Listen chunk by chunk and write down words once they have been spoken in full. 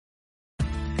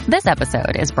This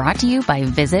episode is brought to you by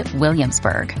Visit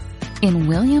Williamsburg. In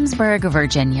Williamsburg,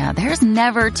 Virginia, there's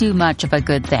never too much of a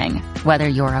good thing. Whether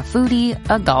you're a foodie,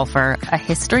 a golfer, a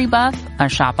history buff, a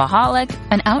shopaholic,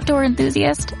 an outdoor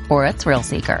enthusiast, or a thrill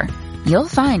seeker, you'll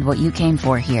find what you came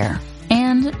for here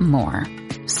and more.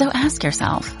 So ask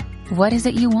yourself, what is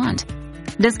it you want?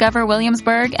 Discover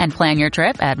Williamsburg and plan your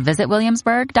trip at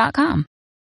visitwilliamsburg.com.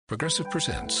 Progressive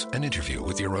presents an interview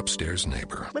with your upstairs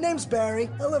neighbor. My name's Barry.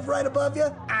 I live right above you.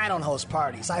 I don't host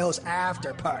parties. I host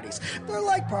after parties. They're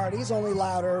like parties, only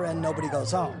louder and nobody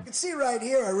goes home. You can see right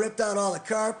here I ripped out all the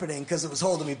carpeting because it was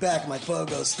holding me back with my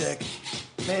pogo stick.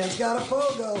 Man's got a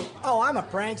pogo. Oh, I'm a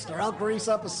prankster. I'll grease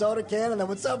up a soda can and then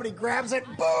when somebody grabs it,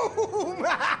 boom!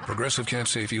 Progressive can't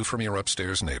save you from your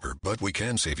upstairs neighbor, but we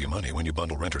can save you money when you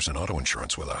bundle renters and auto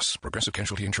insurance with us. Progressive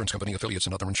Casualty Insurance Company, affiliates,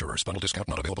 and other insurers. Bundle discount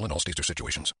not available in all states or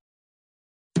situations.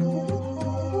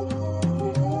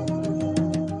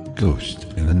 Ghost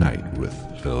in the Night with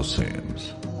Phil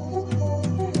Sams.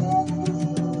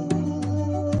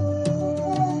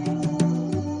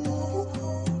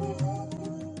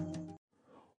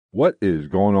 What is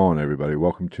going on, everybody?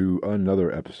 Welcome to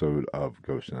another episode of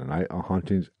Ghost in the Night, a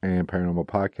hauntings and paranormal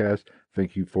podcast.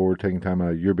 Thank you for taking time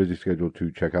out of your busy schedule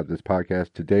to check out this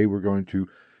podcast. Today we're going to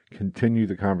continue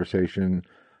the conversation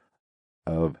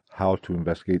of how to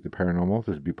investigate the paranormal.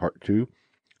 This will be part 2.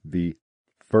 The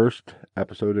first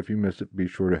episode, if you missed it, be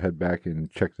sure to head back and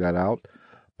check that out.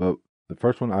 But the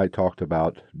first one, I talked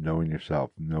about knowing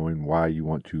yourself, knowing why you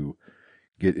want to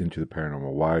get into the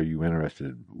paranormal. Why are you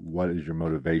interested? What is your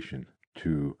motivation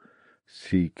to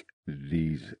seek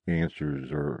these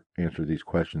answers or answer these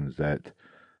questions that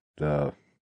the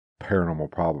paranormal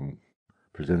problem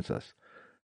presents us?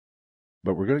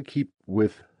 But we're going to keep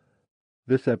with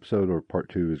this episode, or part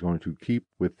 2 is going to keep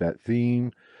with that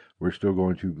theme. We're still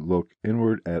going to look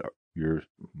inward at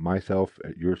myself,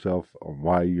 at yourself, on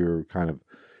why you're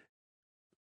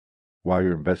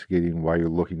investigating, why you're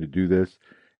looking to do this,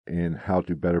 and how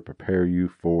to better prepare you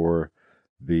for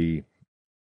the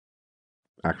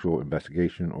actual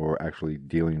investigation or actually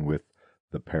dealing with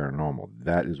the paranormal.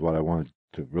 That is what I wanted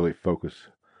to really focus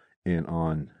in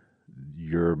on,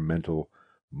 your mental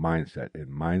mindset. And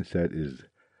mindset is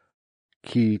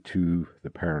key to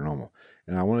the paranormal.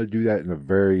 And I want to do that in a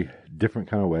very different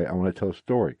kind of way. I want to tell a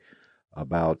story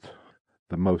about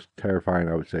the most terrifying,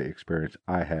 I would say, experience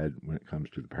I had when it comes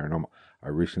to the paranormal. I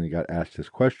recently got asked this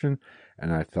question,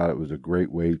 and I thought it was a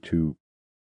great way to,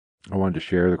 I wanted to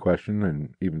share the question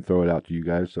and even throw it out to you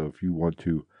guys. So if you want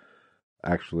to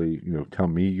actually, tell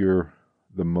me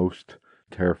the most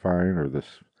terrifying or the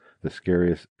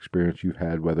scariest experience you've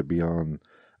had, whether it be on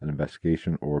an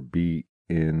investigation or be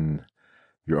in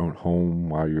your own home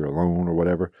while you're alone or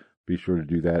whatever, be sure to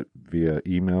do that via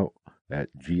email at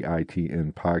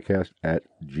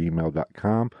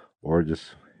gitnpodcast@gmail.com, or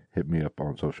just hit me up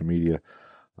on social media.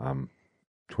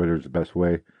 Twitter is the best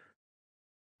way.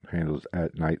 Handles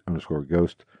at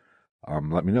night_ghost.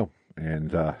 Let me know,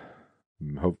 and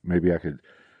hope maybe I could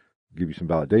give you some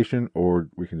validation,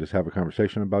 or we can just have a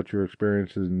conversation about your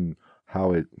experiences and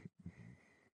how it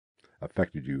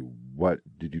affected you. What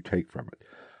did you take from it?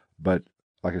 But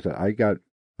like I said,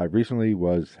 I recently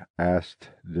was asked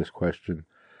this question,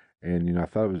 and I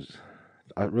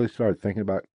really started thinking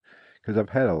about, because I've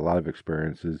had a lot of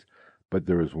experiences, but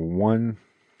there's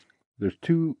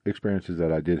 2 experiences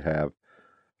that I did have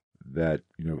that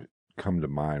come to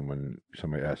mind when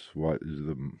somebody asks what is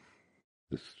the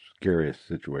scariest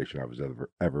situation I was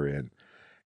ever in.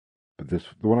 But the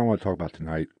one I want to talk about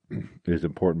tonight is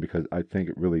important because I think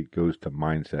it really goes to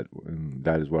mindset, and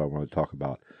that is what I want to talk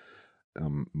about.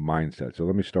 Mindset. So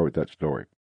let me start with that story.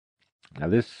 Now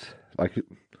this,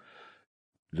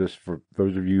 just for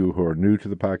those of you who are new to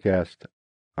the podcast,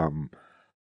 I've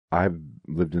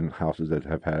lived in houses that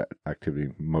have had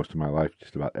activity most of my life.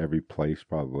 Just about every place,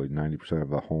 probably 90% of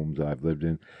the homes that I've lived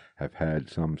in have had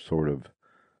some sort of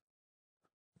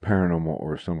paranormal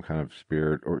or some kind of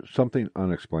spirit or something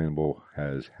unexplainable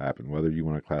has happened, whether you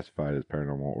want to classify it as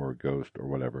paranormal or a ghost or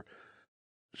whatever.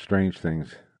 Strange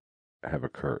things have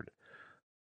occurred.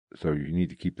 So you need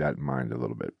to keep that in mind a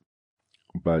little bit.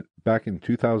 But back in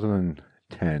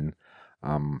 2010,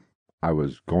 I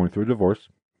was going through a divorce,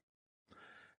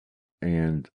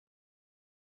 and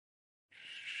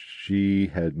she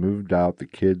had moved out. The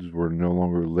kids were no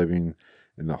longer living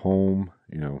in the home,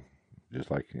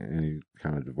 just like any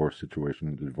kind of divorce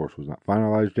situation. The divorce was not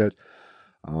finalized yet,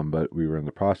 but we were in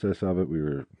the process of it. We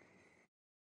were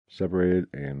separated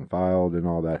and filed and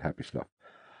all that happy stuff.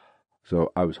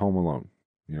 So I was home alone.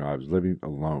 I was living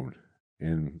alone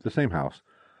in the same house.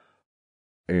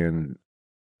 And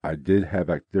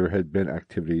there had been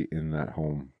activity in that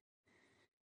home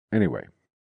anyway.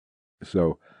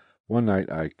 So one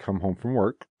night I come home from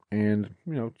work, and,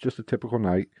 just a typical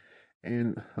night.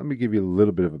 And let me give you a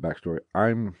little bit of a backstory.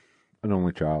 I'm an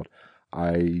only child.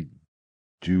 I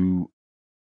do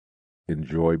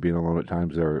enjoy being alone at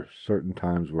times. There are certain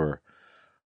times where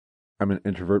I'm an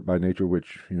introvert by nature,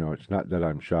 which, it's not that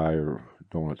I'm shy or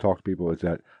don't want to talk to people. It's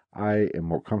that I am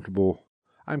more comfortable.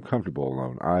 I'm comfortable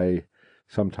alone. I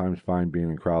sometimes find being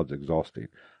in crowds exhausting.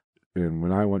 And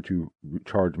when I want to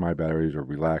charge my batteries or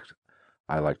relax,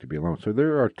 I like to be alone. So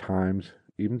there are times,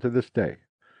 even to this day,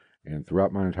 and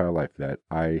throughout my entire life, that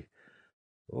I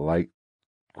like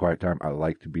quiet time. I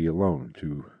like to be alone,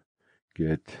 to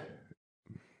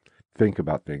think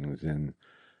about things and,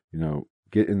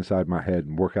 get inside my head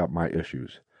and work out my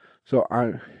issues. So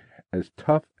as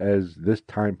tough as this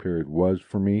time period was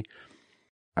for me,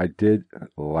 I did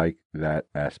like that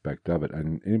aspect of it.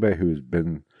 And anybody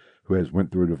who has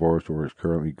went through a divorce or is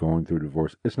currently going through a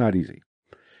divorce, it's not easy.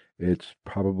 It's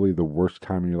probably the worst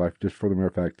time in your life, just for the mere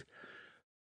fact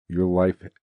your life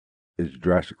is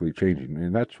drastically changing.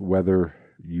 And that's whether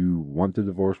you want the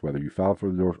divorce, whether you filed for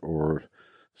the divorce, or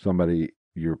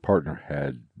your partner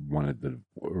had wanted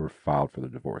or filed for the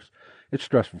divorce. It's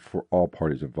stressful for all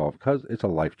parties involved because it's a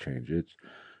life change.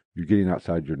 You're getting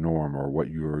outside your norm or what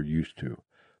you are used to.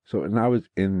 So, and I was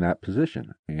in that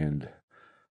position, and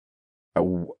I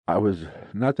was,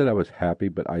 not that I was happy,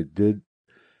 but I did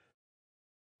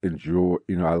enjoy,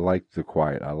 I liked the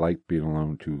quiet. I liked being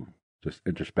alone to just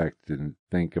introspect and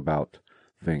think about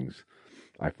things.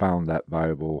 I found that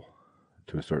valuable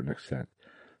to a certain extent.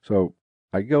 So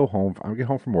I get home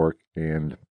from work,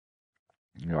 and,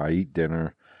 I eat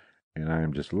dinner, and I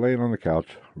am just laying on the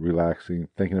couch, relaxing,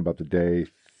 thinking about the day,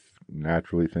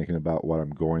 naturally thinking about what I'm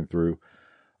going through,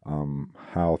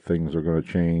 how things are going to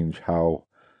change, how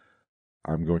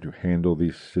I'm going to handle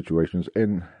these situations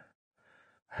and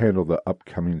handle the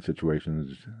upcoming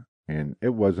situations. And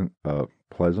it wasn't a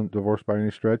pleasant divorce by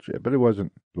any stretch, but it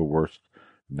wasn't the worst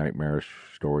nightmarish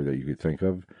story that you could think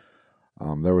of.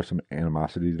 There was some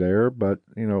animosity there, but,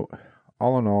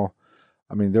 all in all,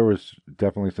 there was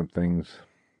definitely some things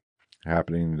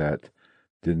happening that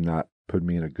did not put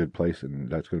me in a good place, and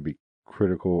that's going to be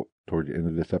critical toward the end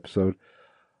of this episode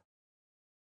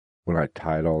when I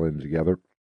tie it all in together.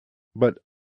 But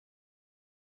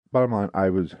bottom line, I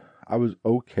was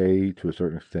okay to a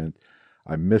certain extent.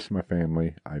 I missed my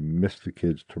family. I missed the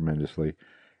kids tremendously,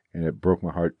 and it broke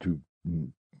my heart to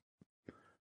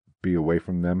be away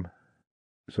from them.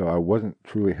 So I wasn't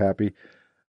truly happy,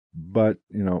 but,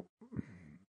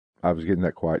 I was getting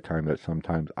that quiet time that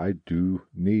sometimes I do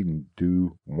need and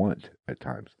do want at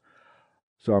times.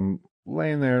 So I'm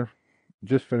laying there,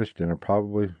 just finished dinner,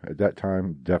 probably at that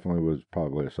time, definitely was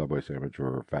probably a Subway sandwich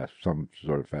or some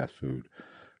sort of fast food,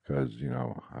 because,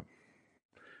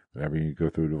 whenever you go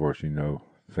through a divorce,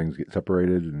 things get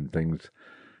separated and things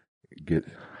get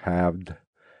halved,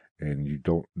 and you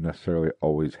don't necessarily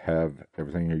always have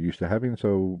everything you're used to having.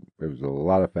 So it was a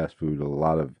lot of fast food, a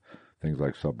lot of things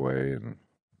like Subway, and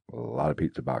a lot of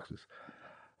pizza boxes.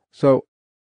 So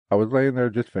I was laying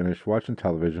there, just finished watching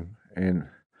television, and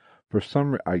for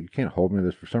some you can't hold me to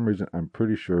this. For some reason, I'm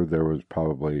pretty sure there was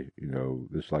probably,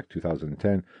 this is like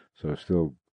 2010, so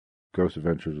still Ghost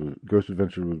Adventures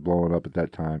was blowing up at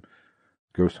that time.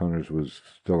 Ghost Hunters was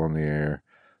still on the air.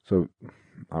 So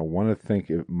I want to think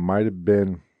it might have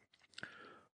been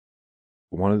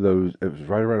one of those. It was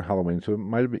right around Halloween, so it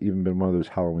might have even been one of those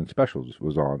Halloween specials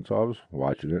was on. So I was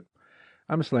watching it.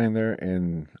 I'm just laying there,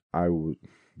 and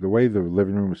the way the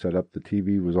living room was set up, the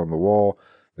TV was on the wall.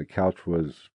 The couch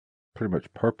was pretty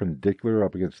much perpendicular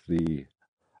up against the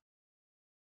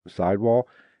sidewall,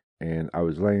 and I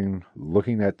was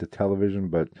looking at the television,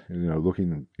 but,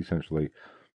 looking essentially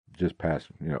just past,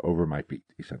 over my feet,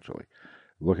 essentially.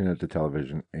 Looking at the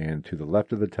television, and to the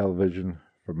left of the television,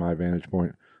 from my vantage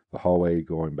point, the hallway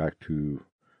going back to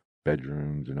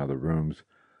bedrooms and other rooms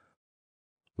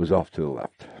was off to the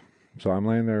left. So I'm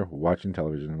laying there watching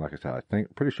television. Like I said,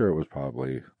 pretty sure it was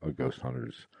probably a Ghost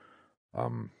Hunters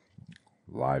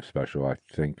live special, I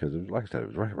think, because it was, like I said, it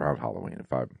was right around Halloween,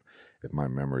 if my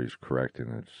memory is correct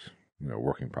and it's,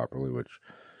 working properly, which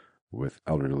with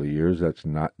elderly years, that's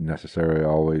not necessarily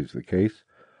always the case.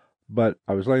 But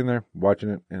I was laying there watching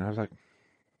it, and I was like,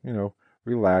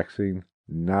 relaxing,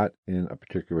 not in a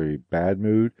particularly bad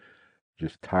mood,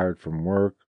 just tired from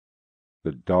work.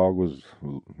 The dog was,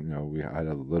 we had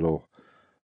a little,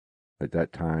 at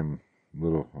that time,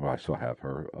 I still have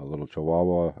her, a little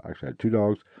Chihuahua. Actually, I had two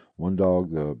dogs. One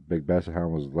dog, the big Basset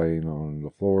Hound, was laying on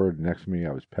the floor next to me.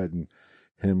 I was petting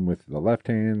him with the left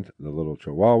hand, the little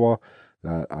Chihuahua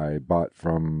that I bought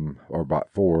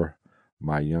for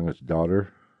my youngest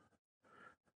daughter,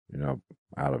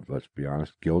 out of, let's be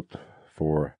honest, guilt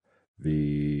for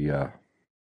the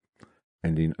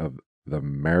ending of the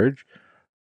marriage.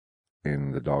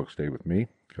 And the dog stayed with me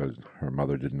because her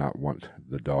mother did not want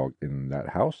the dog in that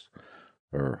house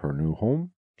or her new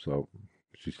home. So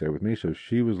she stayed with me. So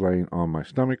she was laying on my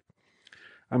stomach.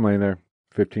 I'm laying there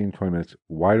 15, 20 minutes,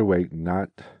 wide awake, not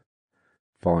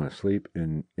falling asleep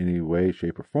in any way,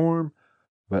 shape, or form.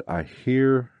 But I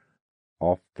hear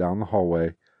off down the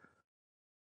hallway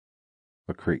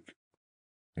a creak.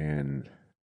 And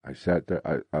I sat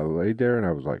there, I laid there and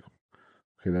I was like,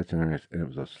 okay, that's interesting. And it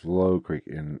was a slow creak.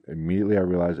 And immediately I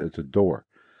realized it's a door.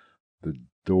 The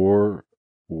door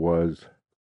was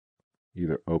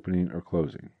either opening or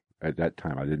closing. At that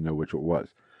time, I didn't know which it was.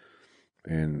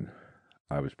 And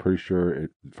I was pretty sure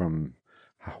from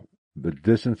the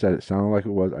distance that it sounded like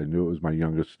it was, I knew it was my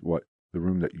youngest, the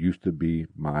room that used to be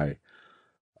my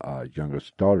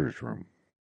youngest daughter's room,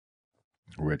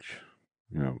 which,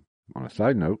 on a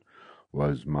side note,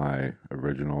 was my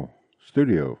original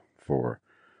studio for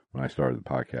when I started the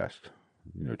podcast,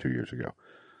 2 years ago.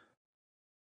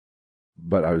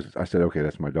 But I said, okay,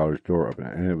 that's my daughter's door open,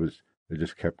 and it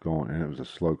just kept going, and it was a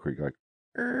slow creak, like,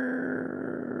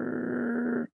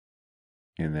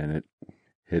 and then it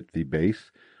hit the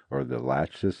base or the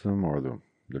latch system or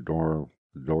the door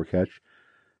catch,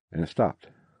 and it stopped.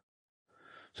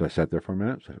 So I sat there for a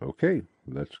minute, said, okay,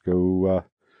 let's go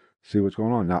see what's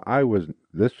going on. Now,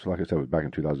 like I said, was back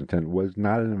in 2010, was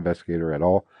not an investigator at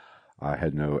all. I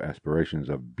had no aspirations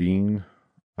of being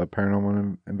a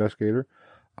paranormal investigator.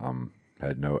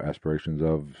 Had no aspirations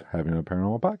of having a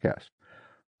paranormal podcast.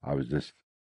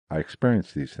 I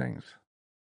experienced these things.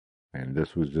 And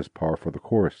this was just par for the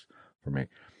course for me.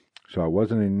 So I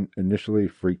wasn't initially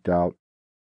freaked out.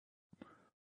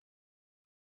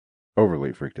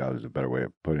 Overly freaked out is a better way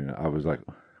of putting it. I was like,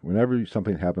 whenever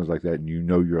something happens like that and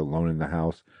you're alone in the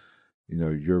house,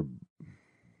 your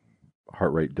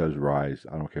heart rate does rise.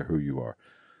 I don't care who you are.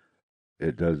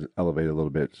 It does elevate a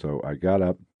little bit. So I got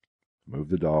up,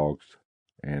 moved the dogs,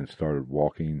 and started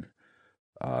walking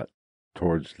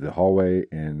towards the hallway.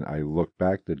 And I looked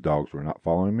back. The dogs were not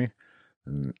following me.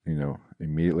 And,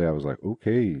 immediately I was like,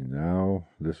 okay, now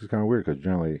this is kind of weird. Because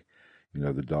generally,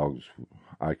 the dogs,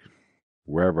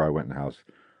 wherever I went in the house,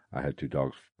 I had two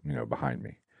dogs, behind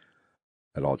me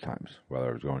at all times. Whether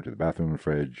I was going to the bathroom, the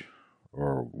fridge,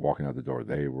 or walking out the door,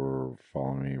 they were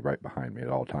following me right behind me at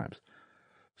all times.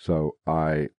 So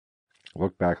I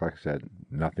looked back, like I said,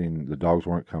 nothing, the dogs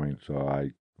weren't coming. So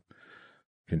I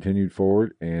continued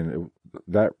forward, and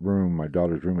that room, my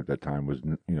daughter's room at that time, was,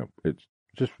 it's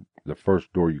just the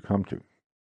first door you come to.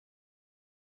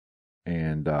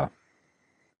 And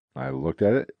I looked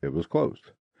at it, it was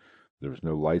closed. There was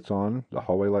no lights on. The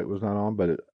hallway light was not on,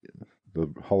 but the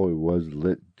hallway was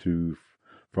lit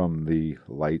from the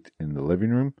light in the living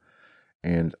room.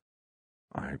 And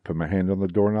I put my hand on the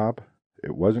doorknob.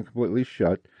 It wasn't completely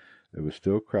shut. It was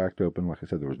still cracked open. Like I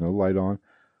said, there was no light on.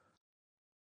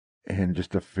 And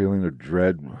just a feeling of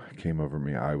dread came over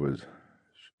me. I was,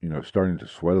 starting to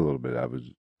sweat a little bit. I was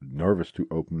nervous to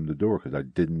open the door because I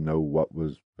didn't know what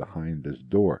was behind this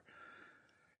door.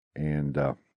 And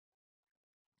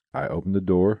I opened the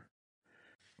door,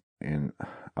 and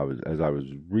as I was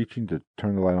reaching to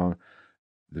turn the light on,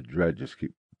 the dread just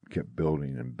kept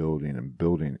building and building and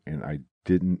building. And I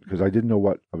didn't know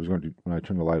what I was going to do when I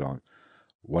turned the light on,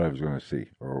 what I was going to see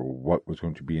or what was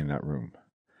going to be in that room.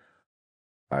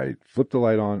 I flipped the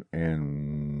light on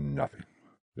and nothing.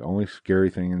 The only scary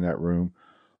thing in that room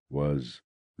was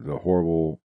the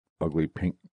horrible, ugly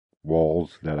pink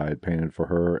walls that I had painted for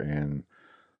her and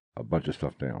a bunch of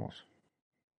stuffed animals.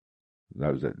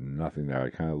 That was it. Nothing there. I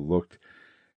kind of looked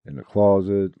in the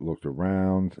closet, looked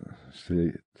around,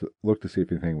 looked to see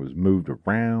if anything was moved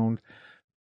around.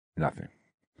 Nothing.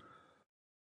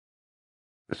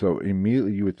 So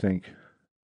immediately you would think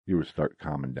you would start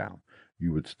calming down.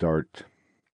 You would start,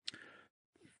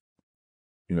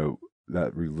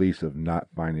 that release of not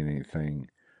finding anything,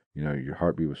 your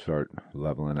heartbeat would start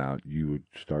leveling out. You would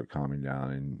start calming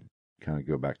down and kind of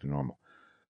go back to normal.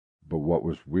 But what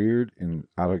was weird and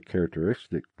out of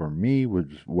characteristic for me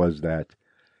was that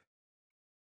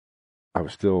I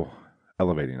was still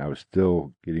elevating. I was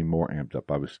still getting more amped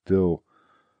up. I was still,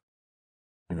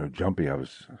 jumpy. I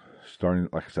was starting,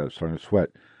 like I said, I was starting to sweat.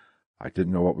 I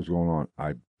didn't know what was going on.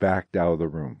 I backed out of the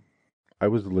room. I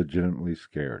was legitimately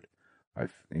scared.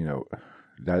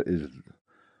 That is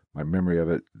my memory of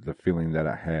it, the feeling that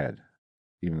I had,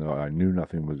 even though I knew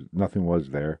nothing was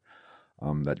there.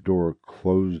 That door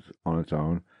closed on its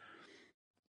own.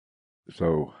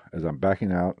 So as I'm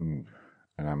backing out and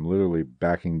I'm literally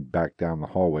backing back down the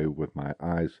hallway with my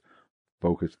eyes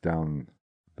focused down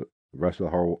the rest of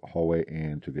the hallway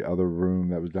and to the other room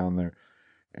that was down there,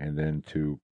 and then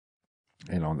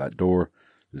and on that door,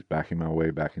 just backing my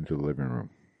way back into the living room.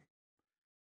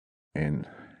 And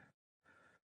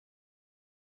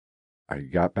I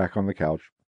got back on the couch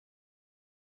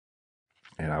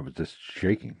and I was just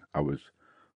shaking. I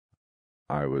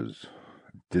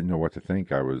didn't know what to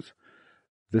think.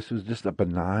 This was just a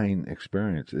benign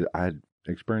experience. I had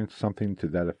experienced something to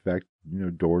that effect,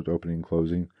 doors opening and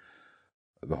closing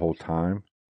the whole time.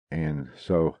 And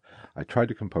so I tried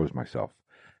to compose myself.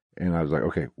 And I was like,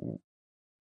 okay,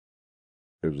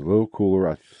 it was a little cooler.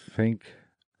 I think,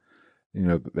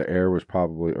 the air was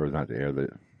probably, or not the air, the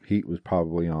heat was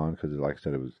probably on because, like I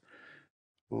said, it was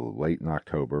late in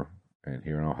October. And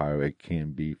here in Ohio, it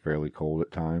can be fairly cold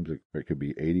at times. It could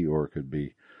be 80 or it could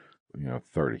be,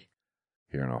 30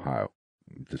 here in Ohio.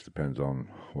 It just depends on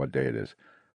what day it is.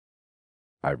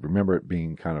 I remember it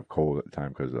being kind of cold at the time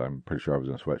because I'm pretty sure I was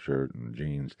in a sweatshirt and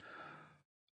jeans.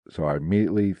 So I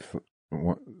immediately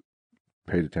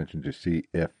paid attention to see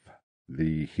if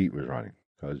the heat was running.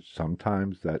 Because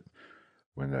sometimes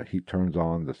when the heat turns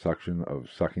on, the suction of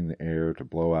sucking the air to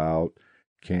blow out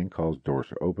can cause doors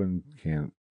to open,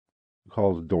 can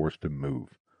cause doors to move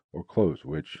or close,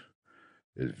 which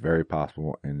is very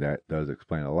possible, and that does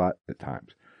explain a lot at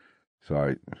times. So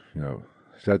I,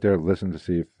 sat there, listened to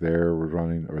see if the air was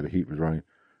running or the heat was running.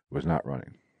 It was not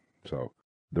running. So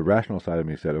the rational side of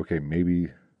me said, okay, maybe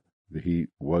the heat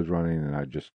was running and I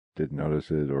just didn't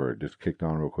notice it, or it just kicked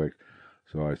on real quick.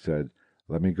 So I said,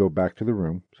 let me go back to the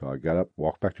room. So I got up,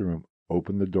 walked back to the room,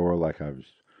 opened the door like I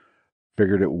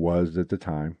figured it was at the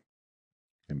time,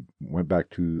 and went back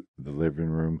to the living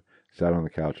room, sat on the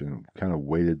couch, and kind of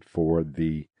waited for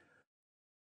the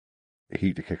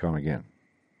heat to kick on again.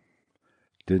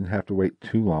 Didn't have to wait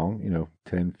too long,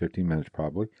 10, 15 minutes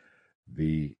probably.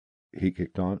 The heat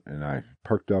kicked on, and I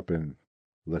perked up and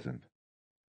listened.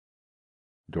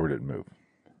 Door didn't move.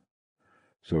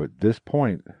 So at this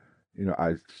point,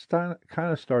 I kind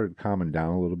of started calming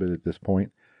down a little bit at this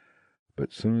point. But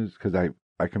because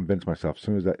I convinced myself, as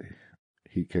soon as that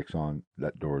heat kicks on,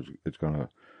 that it's going to,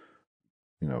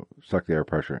 suck the air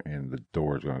pressure and the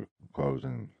door is going to close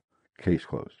and case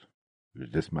closed. It was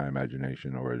just my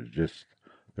imagination, or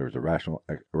there was a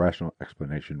rational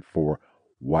explanation for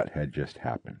what had just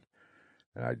happened.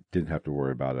 And I didn't have to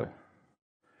worry about a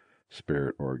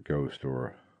spirit or a ghost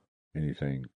or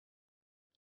anything,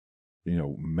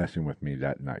 messing with me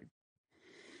that night.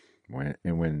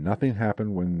 When nothing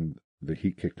happened, when the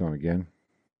heat kicked on again,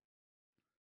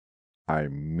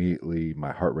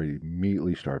 my heart rate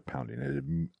immediately started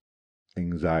pounding.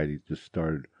 Anxiety just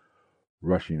started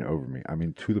rushing over me. I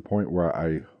mean, to the point where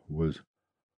I was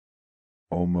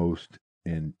almost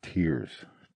in tears.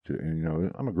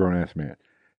 I'm a grown-ass man.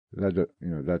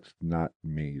 That's not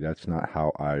me. That's not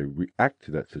how I react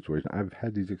to that situation. I've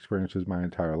had these experiences my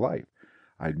entire life.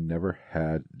 I've never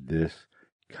had this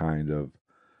kind of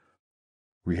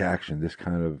reaction, this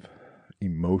kind of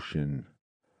emotion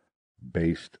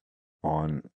based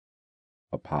on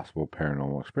a possible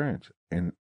paranormal experience.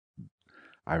 And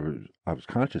I was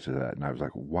conscious of that, and I was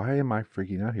like, why am I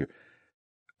freaking out here?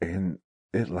 And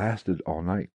it lasted all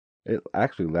night. It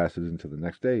actually lasted until the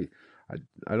next day.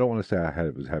 I don't want to say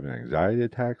was having anxiety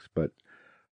attacks, but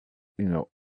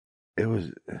I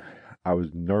was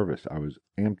nervous. I was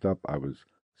amped up. I was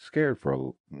scared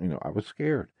I was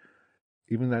scared.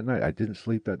 Even that night, I didn't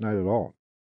sleep that night at all.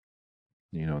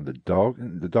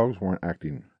 The dogs weren't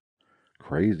acting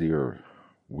crazy or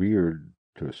weird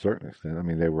to a certain extent. I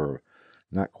mean, they were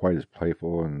not quite as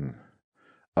playful and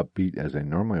upbeat as they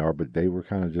normally are, but they were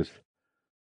kind of just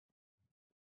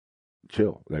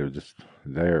chill. They were just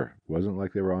there. It wasn't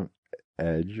like they were on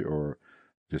edge or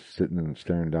just sitting and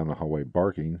staring down the hallway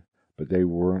barking, but they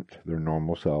weren't their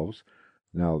normal selves.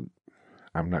 Now,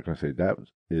 I'm not going to say that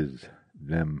is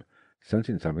them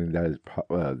sensing something. That is,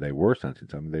 they were sensing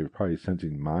something. They were probably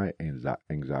sensing my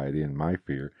anxiety and my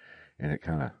fear, and it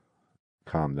kind of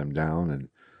calmed them down and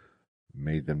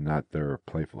made them not their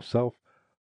playful self.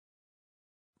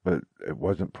 But it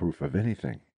wasn't proof of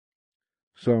anything.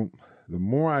 So the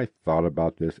more I thought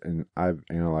about this, and I've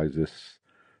analyzed this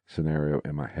scenario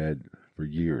in my head for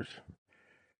years,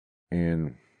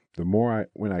 and the more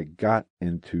when I got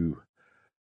into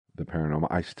the paranormal,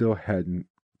 I still hadn't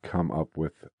come up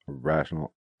with a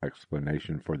rational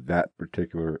explanation for that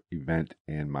particular event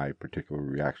and my particular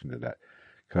reaction to that.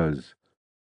 Because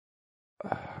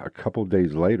a couple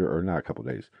days later, or not a couple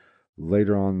days,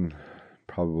 later on,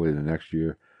 probably the next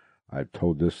year. I've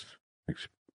told this,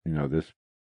 this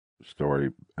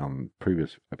story on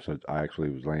previous episodes. I actually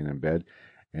was laying in bed,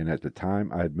 and at the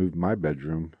time, I had moved my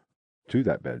bedroom to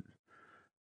that bed.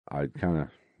 I'd kind of,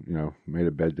 made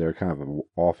a bed there, kind of an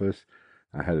office.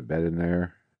 I had a bed in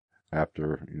there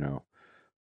after,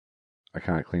 I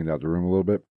kind of cleaned out the room a little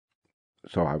bit.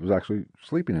 So I was actually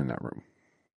sleeping in that room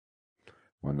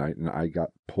one night, and I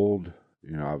got pulled.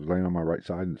 I was laying on my right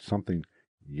side, and something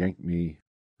yanked me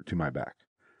to my back.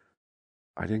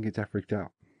 I didn't get that freaked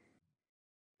out.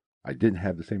 I didn't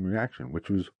have the same reaction, which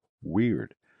was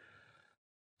weird.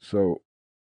 So,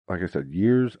 like I said,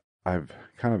 years, I've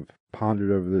kind of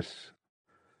pondered over this,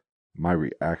 my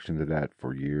reaction to that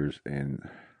for years, and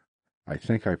I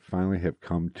think I finally have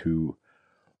come to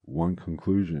one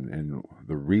conclusion, and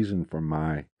the reason for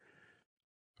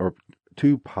or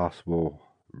two possible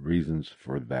reasons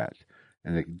for that,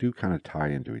 and they do kind of tie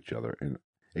into each other, and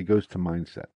it goes to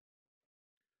mindset.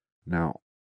 Now,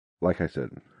 like I said,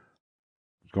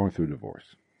 going through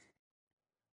divorce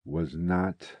was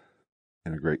not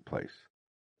in a great place.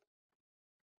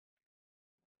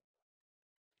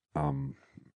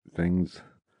 Things,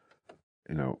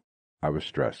 I was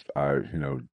stressed.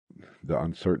 The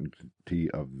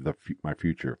uncertainty of my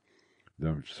future, the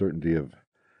uncertainty of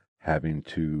having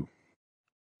to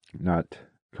not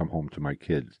come home to my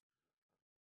kids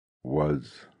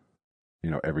was,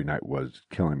 every night was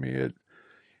killing me.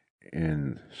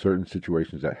 In certain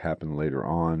situations that happened later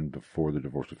on before the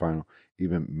divorce was final,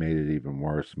 even made it even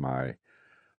worse. I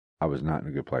was not in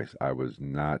a good place. I was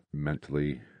not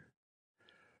mentally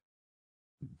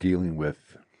dealing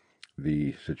with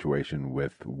the situation,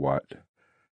 with what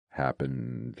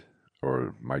happened,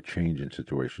 or my change in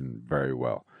situation very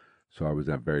well. So I was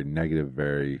in a very negative,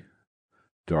 very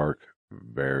dark,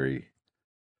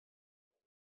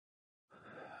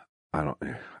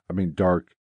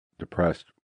 dark, depressed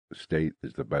state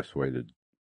is the best way to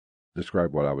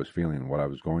describe what I was feeling, what I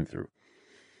was going through.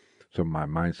 So my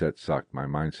mindset sucked. My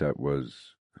mindset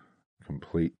was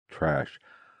complete trash.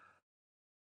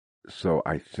 So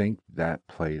I think that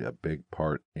played a big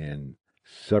part in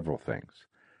several things.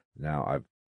 Now,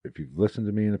 if you've listened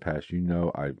to me in the past,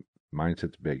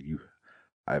 mindset's big.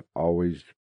 I've always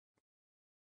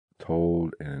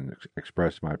told and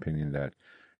expressed my opinion that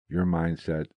your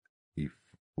mindset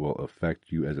will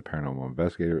affect you as a paranormal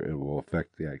investigator. It will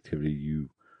affect the activity you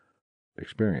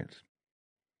experience.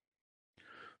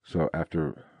 So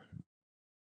after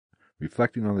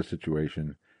reflecting on the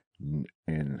situation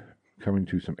and coming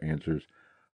to some answers,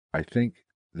 I think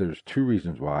there's two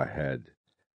reasons why I had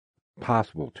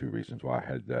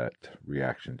that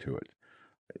reaction to it.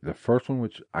 The first one,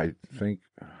 which I think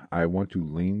I want to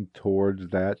lean towards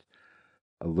that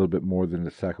a little bit more than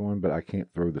the second one, but I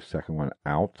can't throw the second one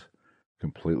out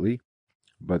completely.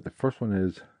 But the first one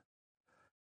is,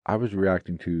 I was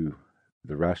reacting to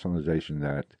the rationalization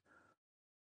that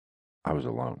I was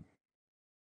alone.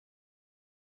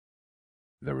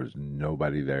 There was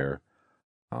nobody there.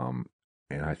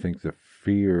 And I think the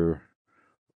fear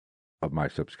of my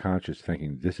subconscious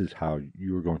thinking, this is how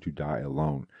you are going to die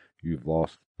alone. You've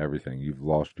lost everything. You've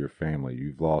lost your family.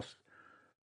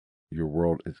 Your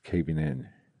world is caving in.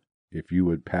 If you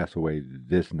would pass away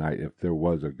this night, if there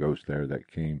was a ghost there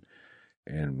that came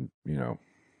and,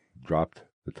 dropped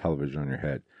the television on your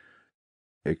head,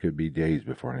 it could be days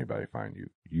before anybody finds you.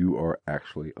 You are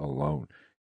actually alone.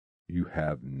 You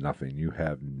have nothing. You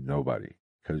have nobody.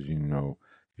 Because,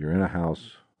 you're in a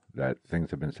house that things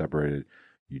have been separated.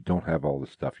 You don't have all the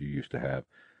stuff you used to have.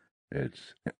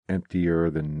 It's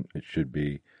emptier than it should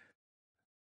be.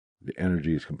 The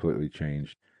energy is completely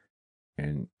changed.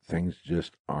 And things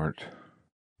just aren't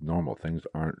normal.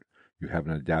 You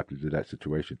haven't adapted to that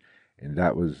situation. And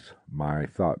that was my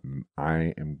thought.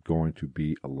 I am going to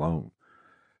be alone.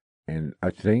 And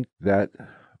I think that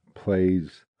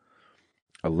plays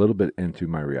a little bit into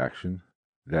my reaction,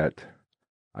 that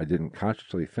I didn't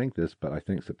consciously think this, but I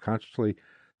think subconsciously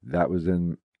that was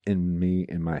in me,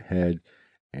 in my head,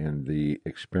 and the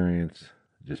experience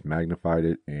just magnified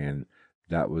it, and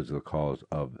that was the cause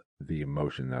of the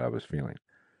emotion that I was feeling.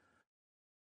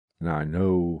 Now, I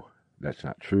know that's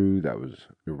not true. That was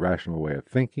an irrational way of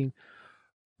thinking,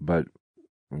 but,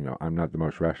 I'm not the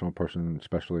most rational person,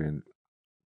 especially in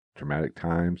traumatic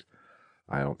times.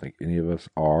 I don't think any of us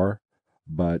are,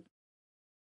 but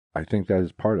I think that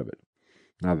is part of it.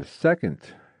 Now, the second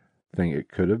thing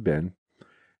it could have been,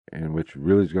 and which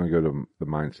really is going to go to the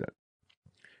mindset,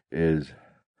 is,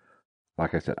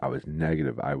 like I said, I was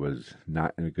negative. I was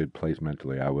not in a good place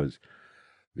mentally.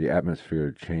 The atmosphere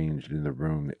had changed in the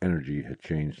room. The energy had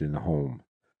changed in the home.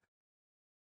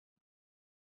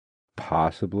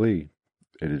 possibly,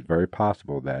 it is very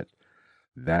possible that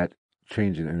that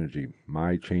change in energy,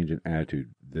 my change in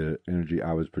attitude, the energy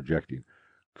I was projecting,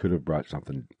 could have brought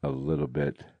something a little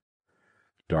bit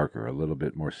darker, a little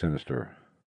bit more sinister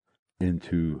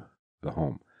into the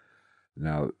home.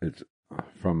 Now, it's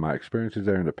from my experiences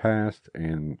there in the past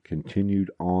and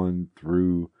continued on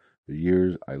through the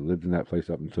years. I lived in that place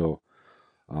up until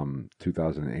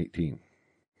 2018.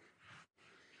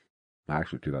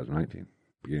 Actually, 2019.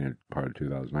 Beginning part of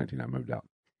 2019, I moved out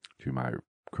to my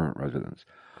current residence.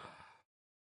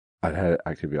 I'd had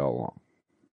activity all along.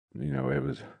 It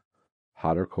was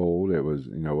hot or cold. It was,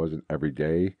 it wasn't every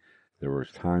day. There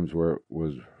was times where it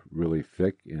was really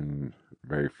thick and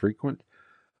very frequent,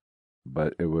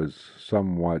 but it was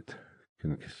somewhat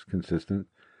consistent,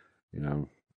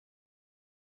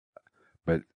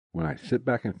 But when I sit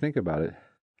back and think about it,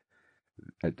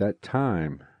 at that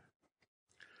time,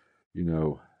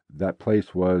 that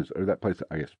place was, or that place,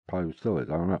 I guess probably still is,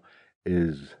 I don't know,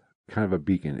 is kind of a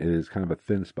beacon. It is kind of a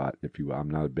thin spot, if you will. I'm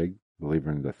not a big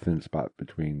believer in the thin spot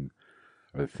between,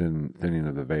 or the thinning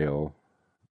of the veil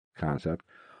concept,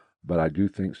 but I do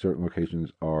think certain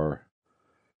locations are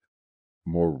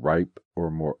more ripe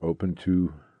or more open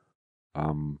to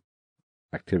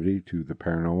activity, to the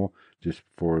paranormal, just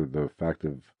for the fact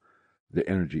of the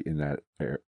energy in that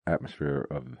atmosphere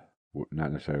of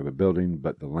not necessarily the building,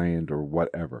 but the land or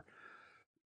whatever.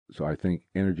 So I think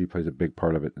energy plays a big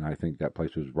part of it, and I think that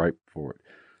place was ripe for it.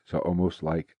 So almost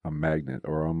like a magnet,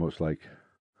 or almost like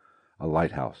a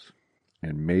lighthouse.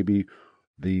 And maybe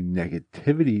the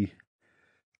negativity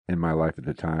in my life at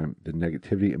the time, the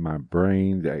negativity in my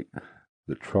brain,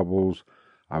 the troubles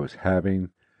I was having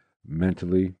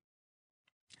mentally,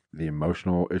 the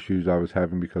emotional issues I was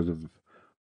having because of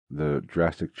the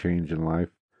drastic change in life,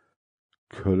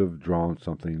 could have drawn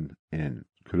something in,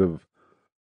 could have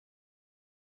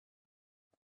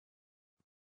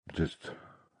just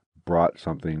brought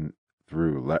something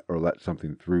through, let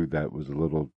something through that was a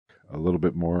little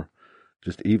bit more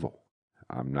just evil.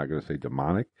 I'm not going to say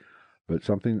demonic, but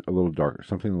something a little darker,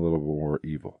 something a little more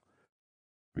evil,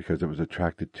 because it was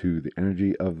attracted to the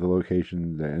energy of the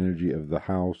location, the energy of the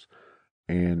house,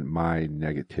 and my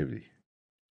negativity.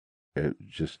 It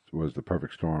just was the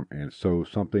perfect storm. And so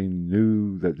something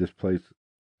knew that this place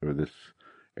or this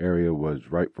area was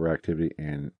ripe for activity,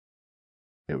 and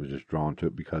it was just drawn to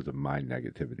it because of my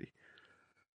negativity.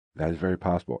 That is very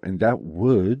possible. And that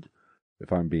would,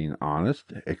 if I'm being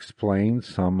honest, explain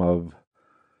some of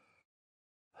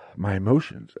my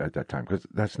emotions at that time, because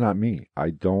that's not me.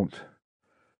 I don't,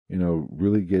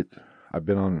 really I've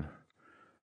been on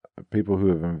people who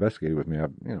have investigated with me.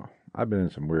 I've been in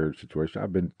some weird situations.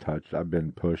 I've been touched. I've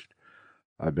been pushed.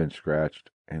 I've been scratched.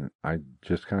 And I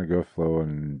just kind of go flow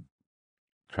and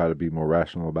try to be more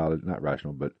rational about it. Not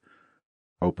rational, but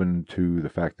open to the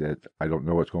fact that I don't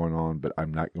know what's going on, but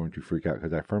I'm not going to freak out,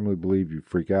 because I firmly believe you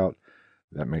freak out,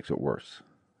 that makes it worse.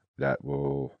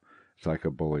 It's like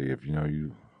a bully. If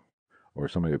you, or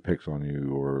somebody that picks on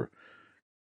you or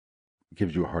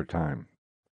gives you a hard time,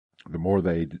 the more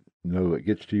they know it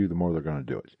gets to you, the more they're going to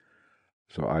do it.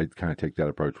 So I kind of take that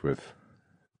approach with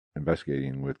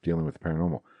investigating, with dealing with the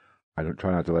paranormal. I don't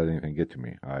try not to let anything get to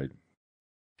me. I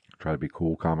try to be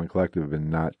cool, calm, and collective, and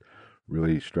not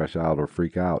really stress out or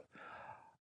freak out.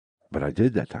 But I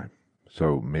did that time.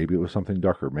 So maybe it was something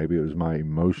darker. Maybe it was my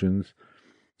emotions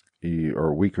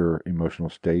or weaker emotional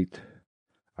state.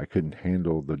 I couldn't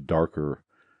handle the darker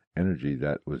energy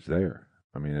that was there.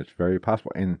 I mean, it's very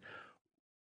possible. And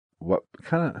what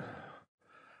kind of,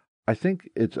 I think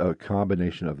it's a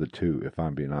combination of the two, if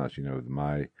I'm being honest.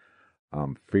 My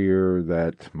fear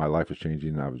that my life was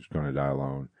changing, I was going to die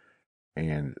alone,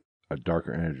 and a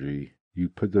darker energy. You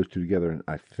put those two together, and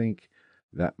I think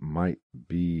that might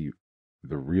be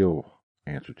the real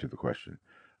answer to the question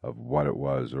of what it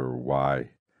was or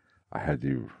why I had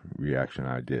the reaction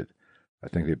I did. I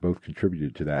think they both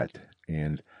contributed to that,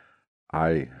 and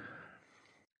I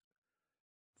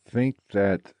think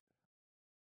that,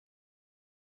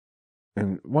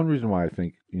 and one reason why I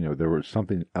think, there was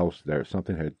something else there,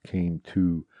 something had came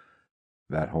to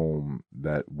that home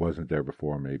that wasn't there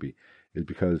before, maybe, is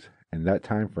because in that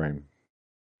time frame,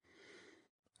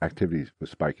 activities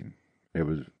was spiking. It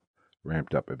was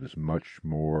ramped up. It was much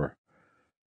more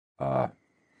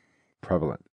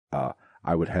prevalent.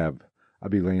 I'd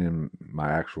be laying in my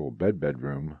actual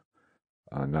bedroom,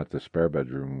 not the spare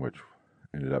bedroom, which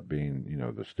ended up being,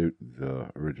 the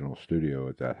original studio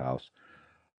at that house.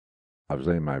 I was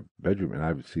laying in my bedroom, and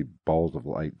I would see balls of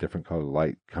light, different colored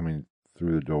light, coming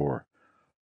through the door.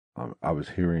 I was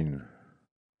hearing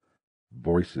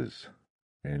voices,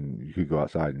 and you could go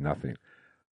outside and nothing.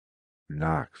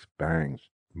 knocks, bangs,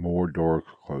 more doors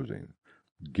closing,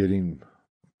 getting,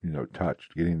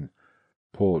 touched, getting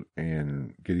pulled,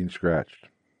 and getting scratched.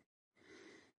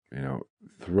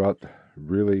 Throughout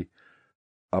really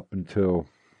up until,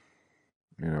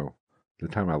 the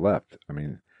time I left. I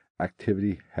mean,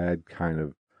 activity had kind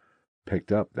of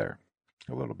picked up there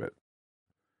a little bit.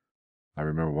 I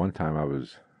remember one time I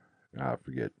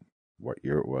forget what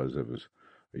year it was. It was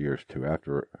a year or two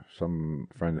after some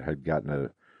friend had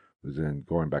was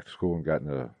going back to school and got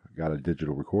a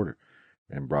digital recorder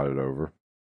and brought it over.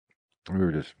 We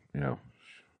were just,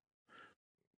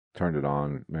 turned it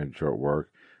on, made sure it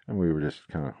worked, and we were just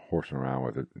kind of horsing around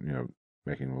with it,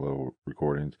 making little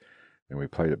recordings, and we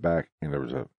played it back, and there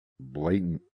was a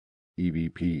blatant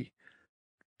EVP.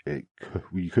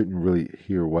 You couldn't really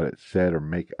hear what it said or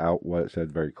make out what it said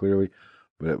very clearly,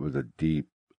 but it was a deep,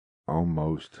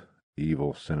 almost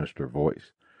evil, sinister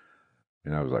voice.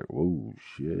 And I was like, whoa,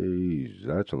 jeez,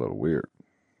 that's a little weird.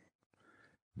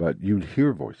 But you'd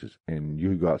hear voices, and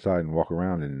you'd go outside and walk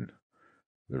around, and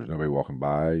there was nobody walking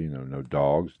by, no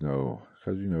dogs, because,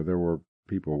 there were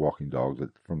people walking dogs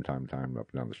from time to time up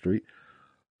and down the street.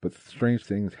 But strange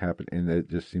things happened, and it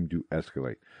just seemed to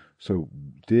escalate. So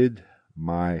did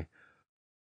my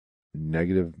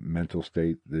negative mental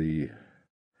state,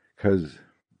 because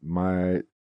my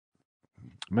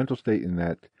mental state in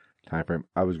that time frame,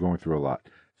 I was going through a lot.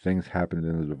 Things happened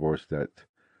in the divorce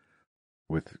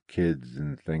with kids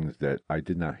and things that I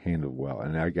did not handle well,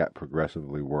 and I got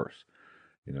progressively worse.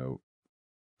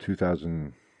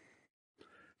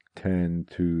 2010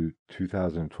 to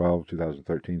 2012,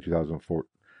 2013, 2004,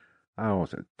 I don't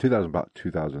want to say, about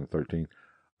 2013,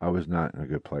 I was not in a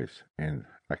good place, and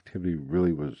activity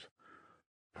really was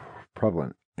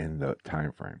prevalent in the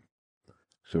time frame.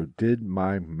 So did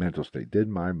my mental state, did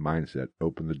my mindset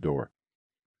open the door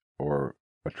or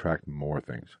attract more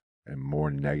things and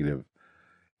more negative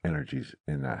energies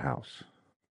in that house?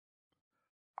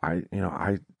 I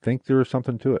think there is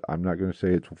something to it. I'm not going to say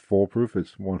it's foolproof,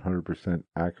 it's 100%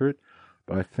 accurate,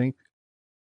 but I think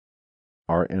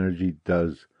our energy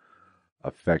does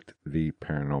affect the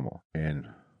paranormal, and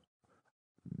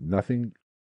nothing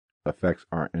affects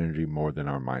our energy more than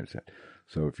our mindset.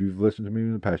 So if you've listened to me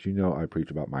in the past, I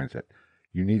preach about mindset.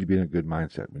 You need to be in a good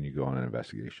mindset when you go on an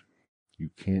investigation.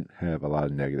 You can't have a lot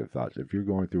of negative thoughts. If you're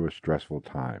going through a stressful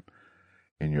time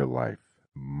in your life,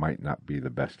 might not be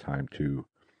the best time to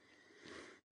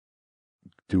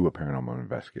do a paranormal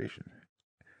investigation.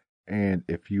 And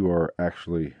if you are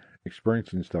actually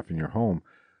experiencing stuff in your home,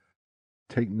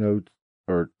 take notes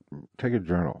or take a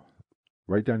journal.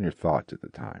 Write down your thoughts at the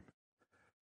time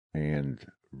and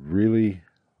really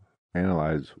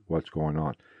analyze what's going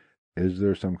on. Is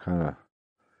there some kind of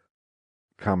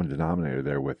common denominator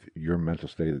there with your mental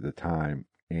state at the time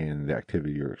and the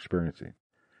activity you're experiencing?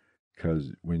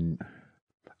 Because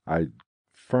I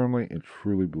firmly and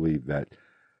truly believe that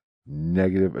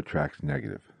negative attracts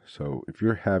negative. So if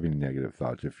you're having negative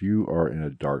thoughts, if you are in a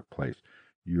dark place,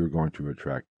 you're going to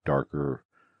attract darker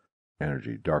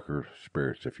energy, darker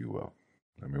spirits, if you will.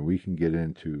 I mean, we can get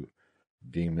into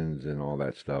demons and all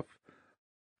that stuff,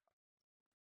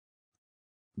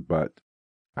 but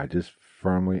I just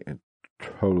firmly and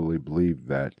totally believe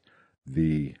that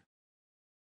the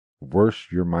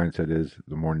worse your mindset is,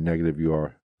 the more negative you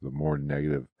are, the more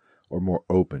negative or more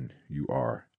open you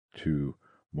are to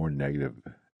more negative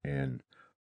and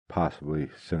possibly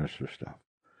sinister stuff.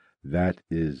 That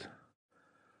is,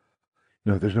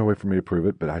 there's no way for me to prove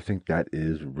it, but I think that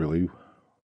is really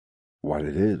what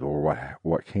it is, or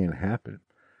what can happen.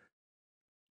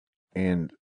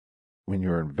 And when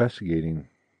you're investigating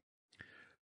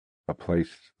a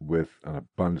place with an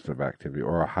abundance of activity,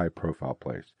 or a high profile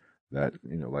place that,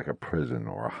 like a prison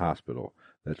or a hospital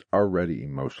that's already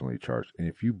emotionally charged, and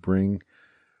if you bring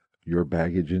your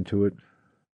baggage into it,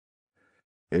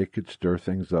 it could stir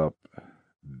things up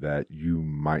that you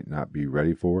might not be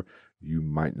ready for, you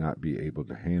might not be able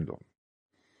to handle.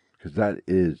 Because that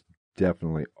is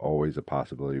definitely always a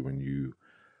possibility when you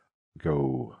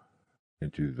go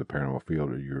into the paranormal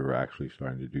field, or you're actually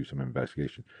starting to do some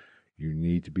investigation. You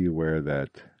need to be aware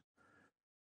that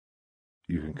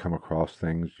you can come across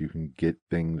things, you can get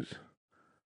things,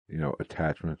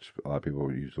 attachments. A lot of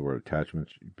people use the word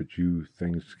attachments, but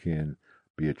things can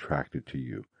be attracted to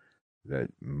you that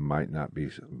might not be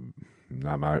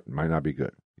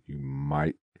good. You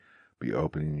might be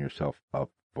opening yourself up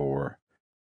for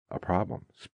a problem,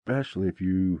 especially if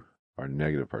you are a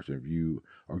negative person, if you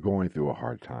are going through a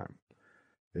hard time.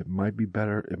 It might be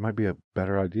a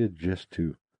better idea just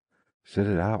to sit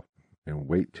it out and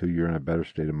wait till you're in a better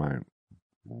state of mind.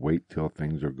 Wait till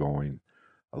things are going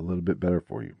a little bit better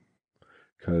for you.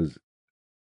 because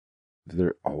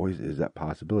there always is that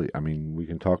possibility. I mean, we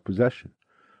can talk possession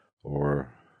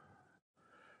or,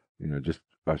 just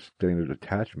a standard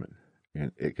attachment,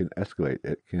 and it can escalate.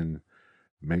 It can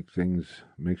make things,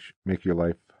 make your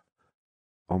life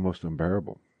almost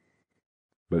unbearable.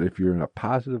 But if you're in a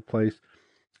positive place,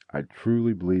 I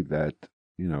truly believe that,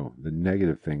 the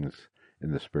negative things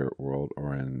in the spirit world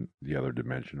or in the other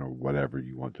dimension or whatever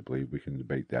you want to believe, we can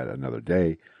debate that another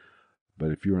day.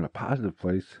 But if you're in a positive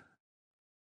place,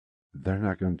 they're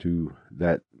not going to,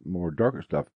 that more darker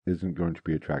stuff isn't going to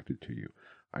be attracted to you.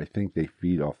 I think they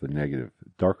feed off the negative.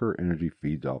 Darker energy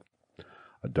feeds off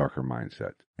a darker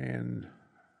mindset. And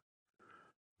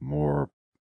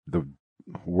the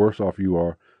worse off you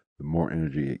are, the more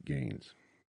energy it gains.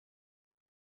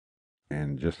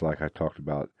 And just like I talked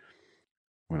about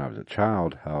when I was a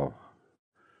child, how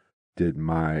did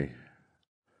the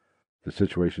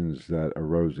situations that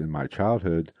arose in my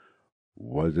childhood,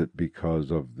 was it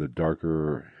because of the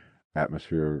darker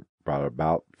atmosphere brought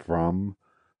about from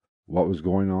what was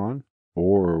going on?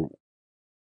 Or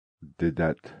did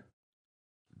that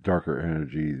darker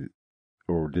energy,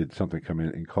 or did something come in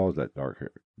and cause that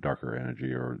darker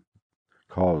energy, or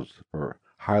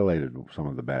highlighted some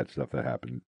of the bad stuff that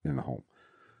happened in the home?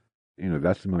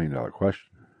 That's the $1 million question.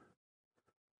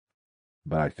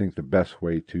 But I think the best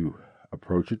way to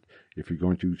approach it, if you're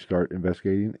going to start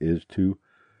investigating, is to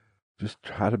just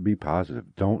try to be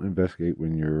positive. Don't investigate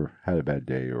when you're had a bad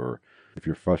day or if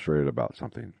you're frustrated about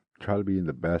something. Try to be in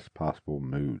the best possible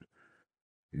mood.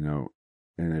 And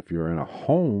if you're in a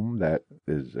home that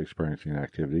is experiencing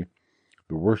activity,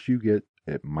 the worse you get,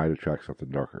 it might attract something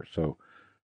darker. So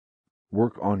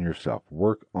work on yourself.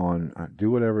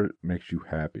 Do whatever makes you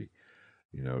happy.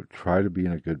 Try to be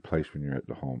in a good place when you're at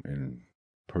the home and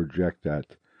project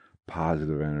that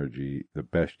positive energy the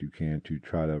best you can to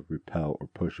try to repel or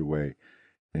push away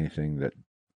anything that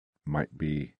might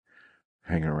be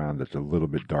hanging around that's a little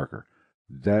bit darker.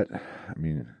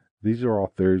 These are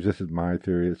all theories. This is my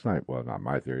theory. It's not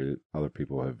my theory. Other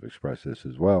people have expressed this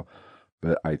as well,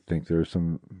 but I think there's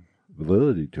some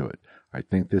validity to it. I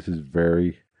think this is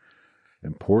very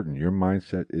important. Your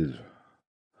mindset is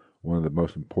one of the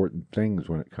most important things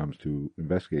when it comes to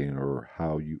investigating or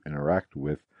how you interact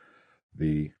with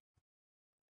the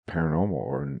paranormal.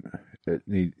 Or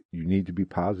you need to be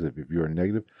positive. If you're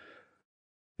negative,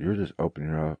 you're just opening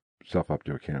yourself up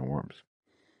to a can of worms.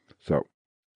 So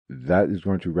that is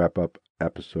going to wrap up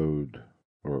episode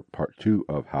or part 2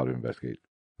 of How to Investigate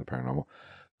the Paranormal.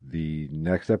 The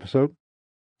next episode,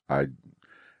 I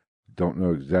don't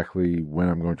know exactly when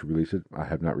I'm going to release it. I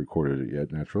have not recorded it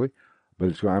yet, naturally.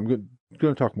 But I'm going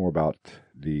to talk more about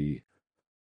the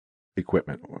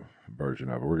equipment version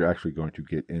of it. We're actually going to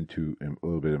get into a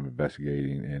little bit of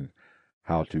investigating and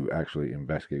how to actually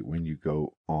investigate when you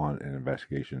go on an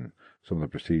investigation, some of the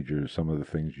procedures, some of the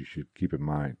things you should keep in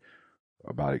mind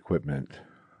about equipment,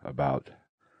 about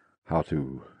how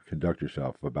to conduct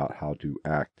yourself, about how to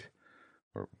act,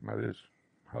 or that is,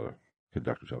 how to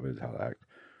conduct yourself is how to act.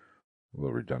 A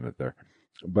little redundant there.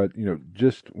 But,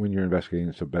 just when you're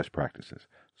investigating, some best practices.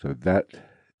 So that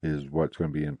is what's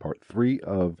going to be in part 3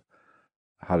 of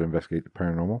How to Investigate the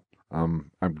Paranormal.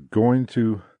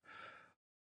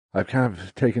 I've kind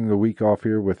of taken the week off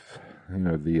here with,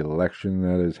 the election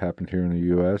that has happened here in the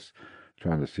U.S.,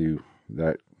 trying to see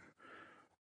that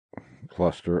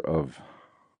cluster of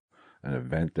an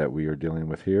event that we are dealing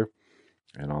with here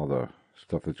and all the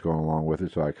stuff that's going along with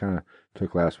it. So I kind of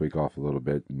took last week off a little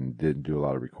bit and didn't do a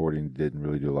lot of recording, didn't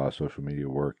really do a lot of social media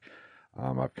work.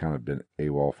 I've kind of been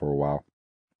AWOL for a while,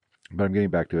 but I'm getting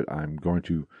back to it. I'm going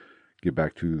to get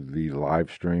back to the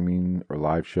live streaming or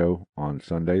live show on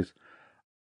Sundays.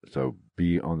 So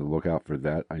be on the lookout for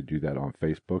that. I do that on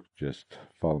Facebook. Just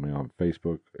follow me on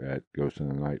Facebook at Ghost in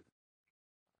the Night.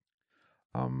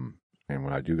 And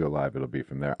when I do go live, it'll be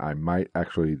from there. I might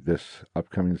actually, this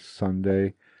upcoming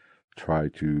Sunday, try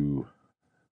to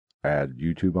add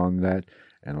YouTube on that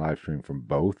and live stream from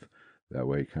both. That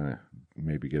way, kind of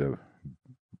maybe get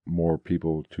more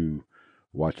people to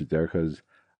watch it there.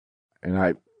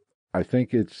 I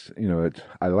think it's,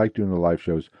 I like doing the live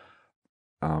shows.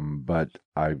 But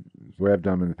the way I've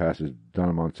done them in the past is done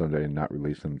them on Sunday and not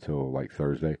release them until like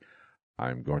Thursday.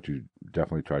 I'm going to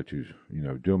definitely try to,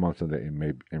 do them on Sunday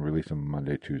and release them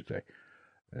Monday, Tuesday,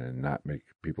 and not make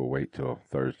people wait till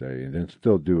Thursday, and then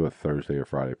still do a Thursday or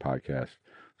Friday podcast.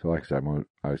 So like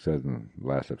I said in the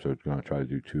last episode, I'm going to try to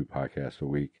do 2 podcasts a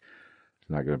week.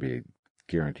 It's not going to be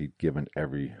guaranteed given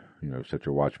every, set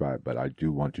your watch by it, but I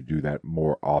do want to do that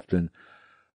more often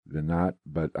than not.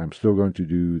 But I'm still going to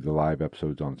do the live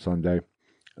episodes on Sunday.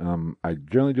 I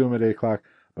generally do them at 8 o'clock,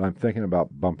 But I'm thinking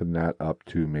about bumping that up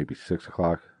to maybe 6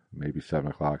 o'clock, maybe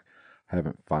 7 o'clock.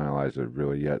 Haven't finalized it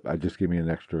really yet. I just give me an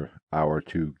extra hour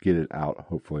to get it out,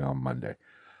 hopefully on Monday.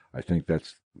 I think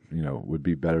that's,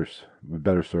 would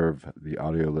better serve the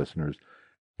audio listeners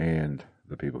and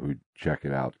the people who check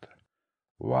it out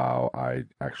while I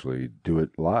actually do it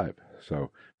live.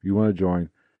 So if you want to join,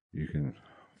 you can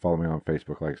follow me on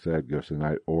Facebook, like I said, Ghost of the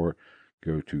Night, or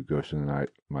go to Ghost of the Night.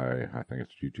 I think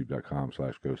it's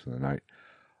youtube.com/Ghost of the Night.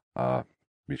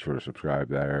 Be sure to subscribe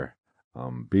there.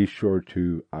 Be sure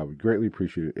to, I would greatly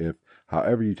appreciate it if,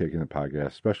 however you take in the podcast,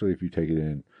 especially if you take it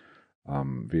in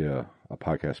via a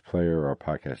podcast player or a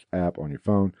podcast app on your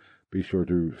phone, be sure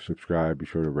to subscribe, be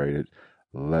sure to rate it,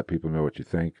 let people know what you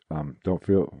think.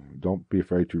 Don't be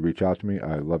afraid to reach out to me.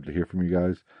 I love to hear from you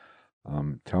guys.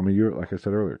 Tell me like I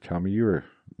said earlier, tell me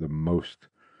the most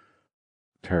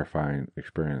terrifying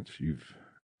experience you've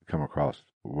come across,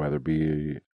 whether it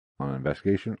be on an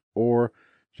investigation or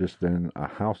just in a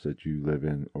house that you live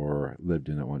in or lived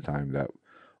in at one time that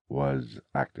was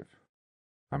active.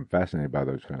 I'm fascinated by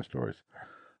those kind of stories.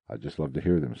 I just love to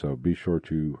hear them. So be sure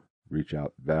to reach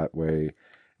out that way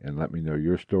and let me know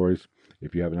your stories.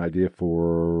 If you have an idea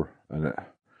for an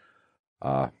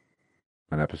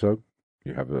episode,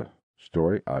 you have a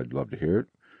story, I'd love to hear it.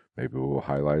 Maybe we'll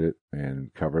highlight it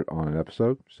and cover it on an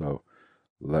episode. So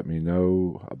let me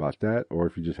know about that. Or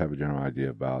if you just have a general idea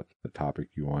about the topic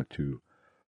you want to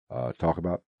talk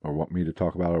about, or want me to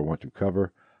talk about, or want to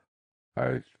cover,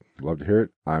 I'd love to hear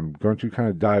it. I'm going to kind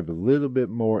of dive a little bit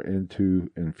more in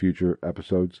future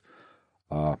episodes,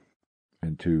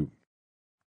 into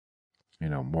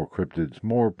more cryptids,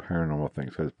 more paranormal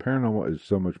things, because paranormal is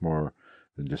so much more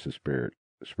than just a spirit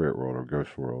world or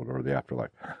ghost world or the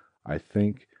afterlife. I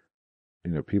think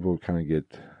people kind of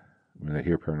get, when they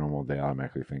hear paranormal, they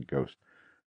automatically think ghost.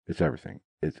 It's everything.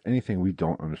 It's anything we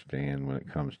don't understand when it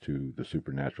comes to the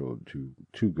supernatural,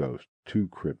 to ghosts, to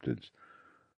cryptids,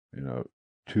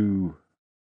 to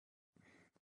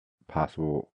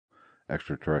possible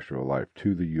extraterrestrial life,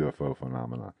 to the UFO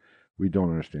phenomenon. We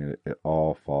don't understand it. It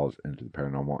all falls into the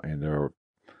paranormal, and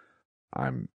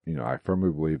I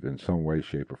firmly believe in some way,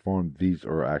 shape, or form, these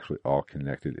are actually all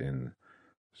connected in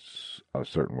a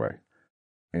certain way.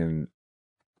 And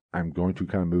I'm going to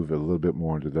kind of move a little bit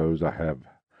more into those. I have,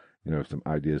 some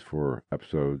ideas for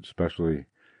episodes, especially,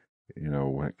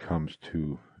 when it comes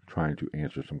to trying to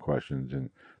answer some questions and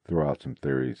throw out some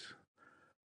theories.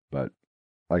 But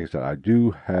like I said, I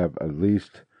do have at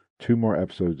least 2 more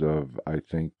episodes of, I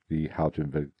think, the how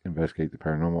to investigate the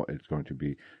paranormal. It's going to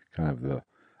be kind of the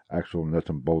actual nuts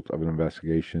and bolts of an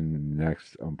investigation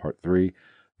next on part 3,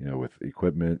 with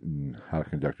equipment and how to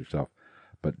conduct yourself.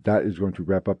 But that is going to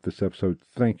wrap up this episode.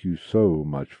 Thank you so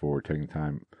much for taking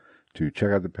time to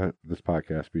check out this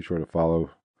podcast. Be sure to follow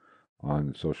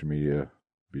on social media.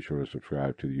 Be sure to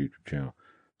subscribe to the YouTube channel.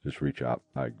 Just reach out.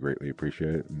 I greatly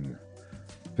appreciate it. And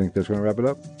I think that's going to wrap it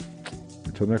up.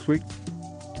 Until next week,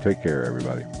 take care,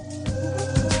 everybody.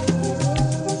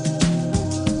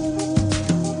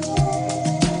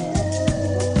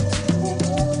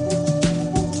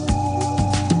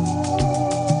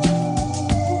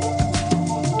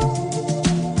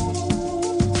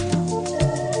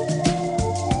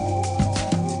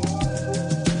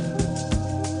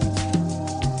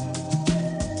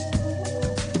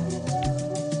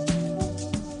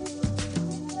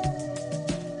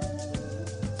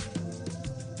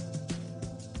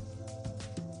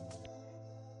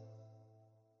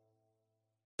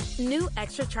 New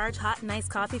Extra Charge Hot and Iced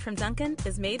Coffee from Dunkin'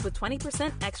 is made with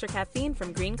 20% extra caffeine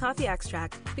from green coffee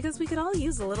extract, because we could all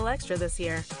use a little extra this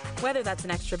year. Whether that's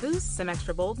an extra boost, some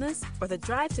extra boldness, or the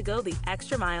drive to go the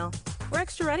extra mile, we're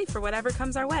extra ready for whatever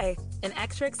comes our way and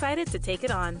extra excited to take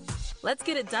it on. Let's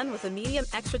get it done with a medium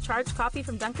extra charged coffee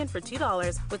from Dunkin' for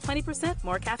 $2 with 20%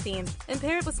 more caffeine. And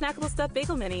pair it with snackable stuffed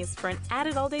bagel minis for an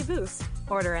added all-day boost.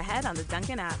 Order ahead on the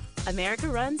Dunkin' app. America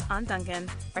runs on Dunkin'.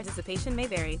 Participation may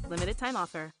vary. Limited time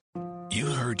offer. You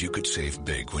heard you could save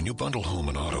big when you bundle home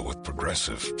and auto with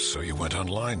Progressive, so you went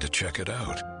online to check it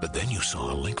out. But then you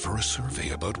saw a link for a survey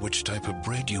about which type of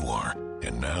bread you are.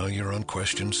 And now you're on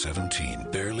question 17,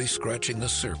 barely scratching the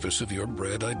surface of your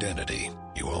bread identity.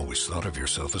 You always thought of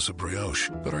yourself as a brioche,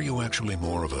 but are you actually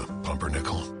more of a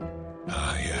pumpernickel?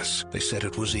 Ah, yes. They said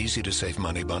it was easy to save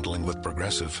money bundling with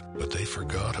Progressive, but they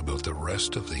forgot about the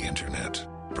rest of the internet.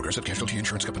 Progressive Casualty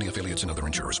Insurance Company affiliates and other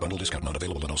insurers. Bundle discount not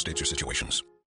available in all states or situations.